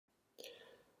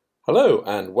Hello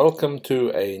and welcome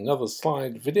to another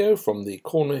slide video from the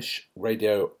Cornish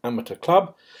Radio Amateur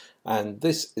Club, and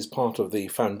this is part of the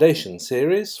Foundation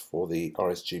series for the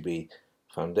RSGB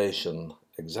Foundation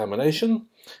examination,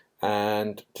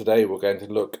 and today we're going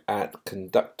to look at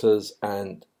conductors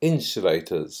and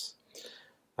insulators.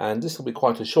 And this will be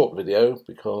quite a short video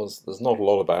because there's not a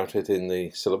lot about it in the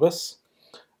syllabus,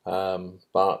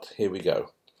 but here we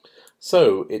go.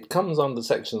 So it comes under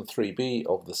section 3b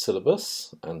of the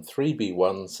syllabus, and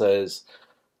 3b1 says,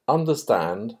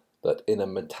 understand that in a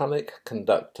metallic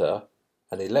conductor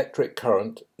an electric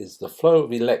current is the flow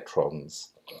of electrons.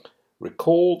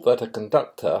 Recall that a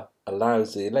conductor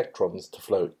allows the electrons to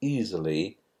flow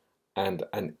easily and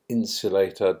an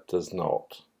insulator does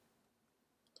not.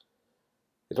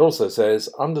 It also says,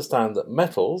 understand that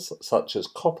metals such as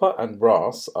copper and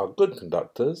brass are good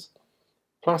conductors.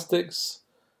 Plastics,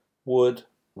 wood,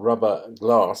 rubber,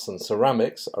 glass and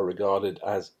ceramics are regarded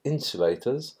as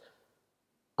insulators.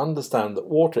 Understand that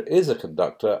water is a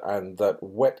conductor and that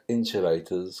wet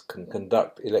insulators can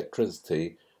conduct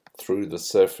electricity through the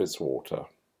surface water.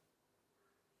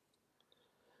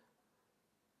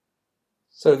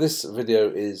 So this video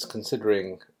is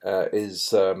continuing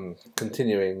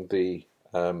the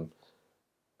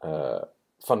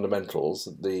fundamentals,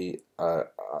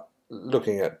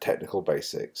 looking at technical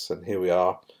basics, and here we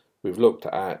are. We've looked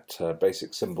at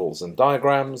basic symbols and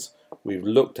diagrams, we've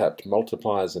looked at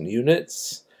multipliers and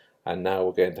units, and now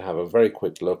we're going to have a very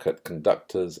quick look at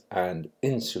conductors and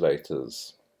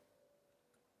insulators.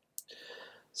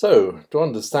 So, to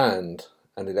understand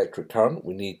an electric current,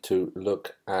 we need to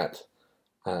look at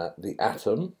the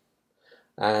atom,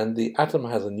 and the atom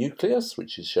has a nucleus,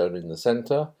 which is shown in the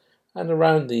center, and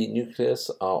around the nucleus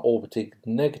are orbiting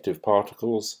negative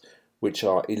particles, which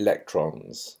are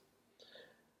electrons.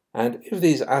 And if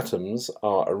these atoms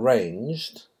are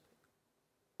arranged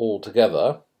all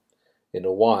together in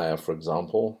a wire, for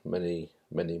example, many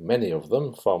of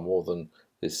them, far more than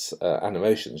this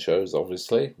animation shows,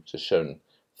 obviously, which has shown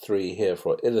 3 here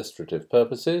for illustrative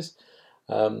purposes,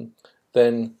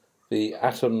 then the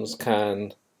atoms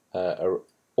can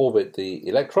orbit the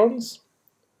electrons.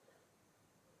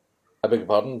 I beg your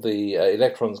pardon, the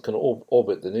electrons can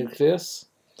orbit the nucleus,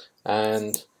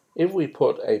 and if we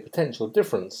put a potential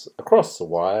difference across the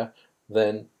wire,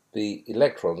 then the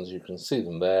electrons, you can see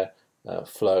them there,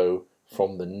 flow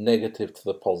from the negative to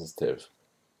the positive.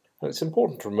 And it's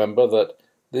important to remember that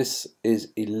this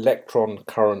is electron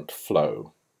current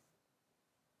flow.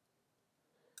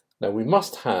 Now we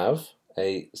must have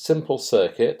a simple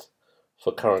circuit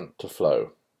for current to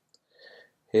flow.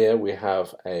 Here we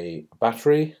have a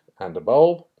battery and a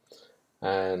bulb,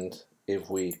 and if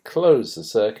we close the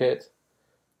circuit,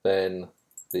 then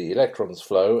the electrons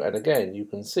flow, and again you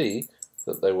can see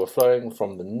that they were flowing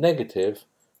from the negative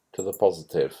to the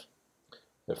positive.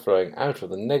 They're flowing out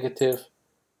of the negative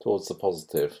towards the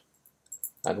positive.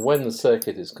 And when the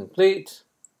circuit is complete,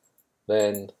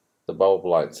 then the bulb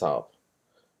lights up.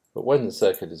 But when the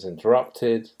circuit is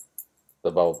interrupted, the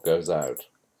bulb goes out.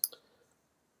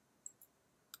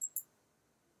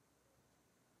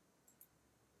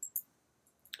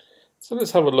 So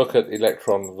let's have a look at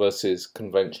electron versus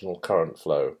conventional current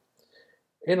flow.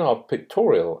 In our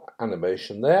pictorial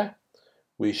animation there,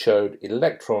 we showed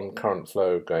electron current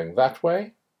flow going that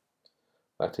way,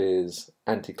 that is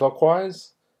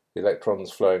anti-clockwise, the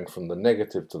electrons flowing from the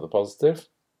negative to the positive.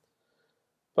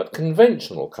 But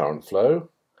conventional current flow,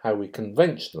 how we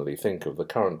conventionally think of the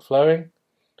current flowing,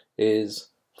 is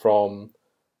from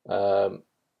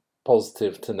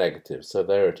positive to negative. So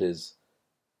there it is,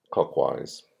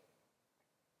 clockwise.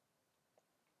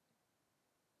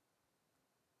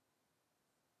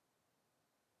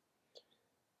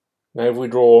 Now if we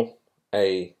draw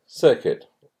a circuit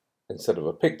instead of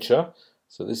a picture,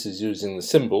 so this is using the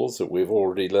symbols that we've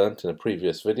already learnt in a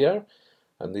previous video,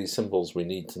 and these symbols we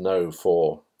need to know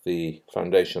for the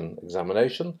foundation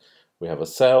examination. We have a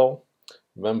cell.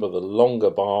 Remember, the longer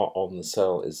bar on the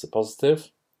cell is the positive,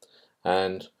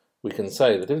 and we can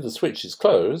say that if the switch is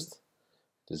closed,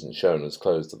 it isn't shown as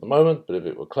closed at the moment, but if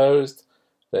it were closed,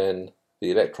 then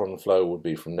the electron flow would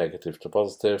be from negative to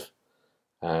positive,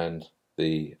 and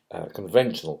the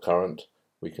conventional current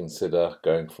we consider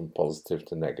going from positive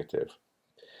to negative.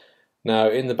 Now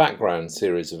in the background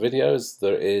series of videos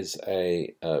there is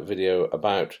a video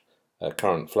about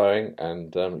current flowing,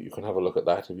 and you can have a look at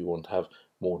that if you want to have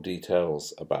more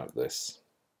details about this.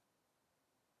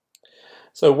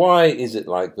 So why is it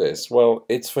like this? Well,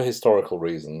 it's for historical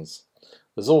reasons.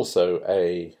 There's also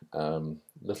a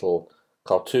little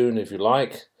cartoon, if you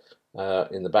like,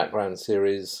 in the background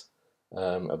series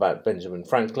about Benjamin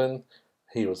Franklin,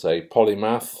 He was a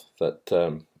polymath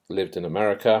that lived in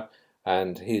America,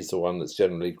 and he's the one that's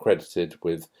generally credited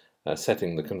with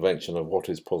setting the convention of what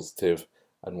is positive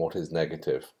and what is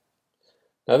negative.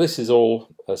 Now this is all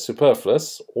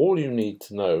superfluous. All you need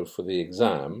to know for the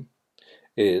exam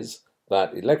is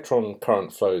that electron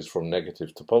current flows from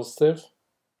negative to positive,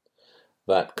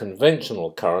 that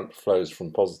conventional current flows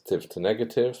from positive to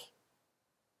negative,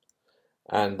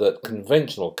 and that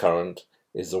conventional current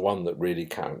is the one that really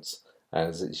counts,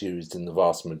 as it's used in the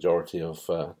vast majority of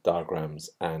diagrams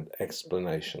and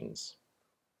explanations.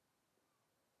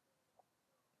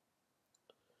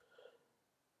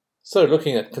 So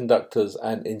looking at conductors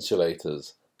and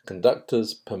insulators.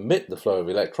 Conductors permit the flow of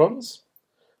electrons,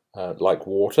 like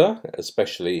water,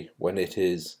 especially when it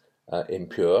is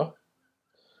impure.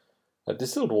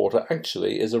 Distilled water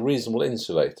actually is a reasonable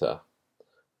insulator,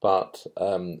 but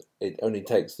it only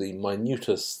takes the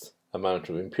minutest amount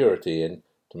of impurity in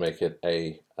to make it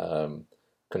a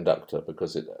conductor,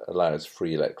 because it allows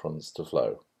free electrons to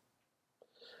flow.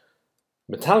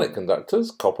 Metallic conductors,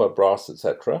 copper, brass,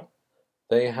 etc.,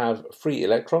 they have free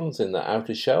electrons in the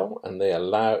outer shell and they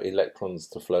allow electrons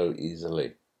to flow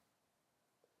easily.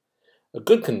 A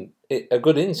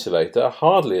good insulator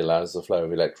hardly allows the flow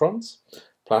of electrons.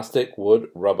 Plastic, wood,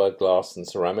 rubber, glass and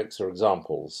ceramics are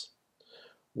examples.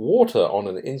 Water on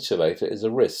an insulator is a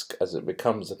risk as it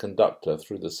becomes a conductor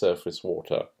through the surface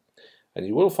water. And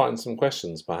you will find some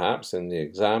questions perhaps in the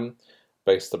exam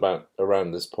based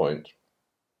around this point.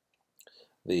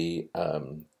 The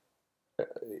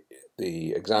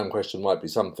exam question might be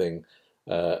something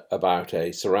about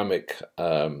a ceramic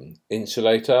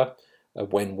insulator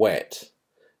when wet.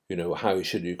 You know, how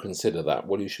should you consider that?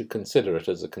 Well, you should consider it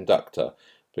as a conductor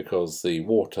because the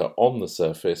water on the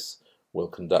surface will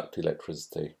conduct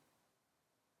electricity.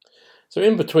 So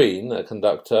in between a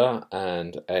conductor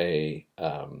and an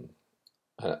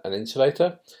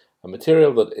insulator, a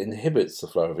material that inhibits the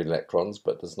flow of electrons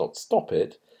but does not stop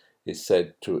it is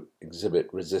said to exhibit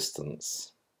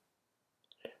resistance.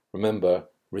 Remember,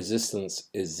 resistance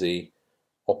is the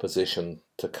opposition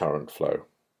to current flow.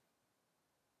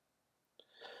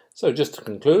 So just to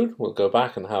conclude, we'll go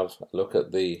back and have a look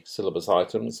at the syllabus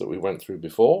items that we went through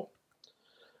before.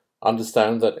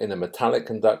 Understand that in a metallic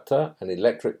conductor, an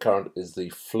electric current is the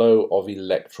flow of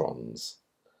electrons.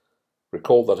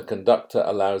 Recall that a conductor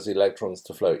allows electrons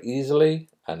to flow easily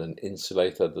and an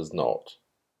insulator does not.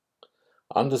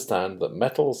 Understand that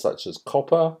metals such as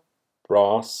copper,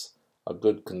 brass are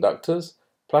good conductors.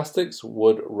 Plastics,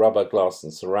 wood, rubber, glass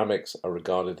and ceramics are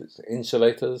regarded as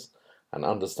insulators, and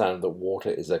understand that water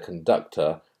is a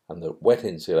conductor and that wet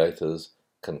insulators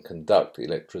can conduct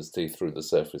electricity through the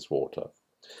surface water.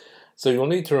 So you'll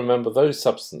need to remember those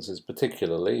substances,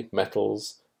 particularly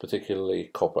metals, particularly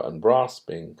copper and brass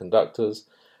being conductors,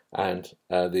 and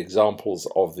the examples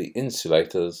of the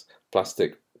insulators,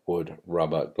 plastic, wood,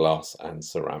 rubber, glass and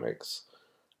ceramics.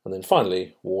 And then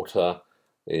finally, water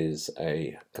is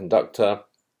a conductor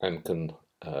and can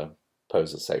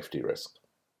pose a safety risk.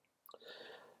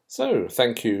 So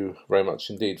thank you very much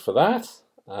indeed for that.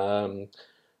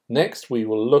 Next we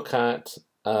will look at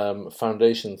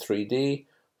Foundation 3D,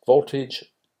 voltage,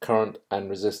 current and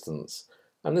resistance.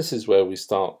 And this is where we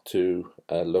start to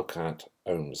look at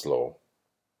Ohm's law.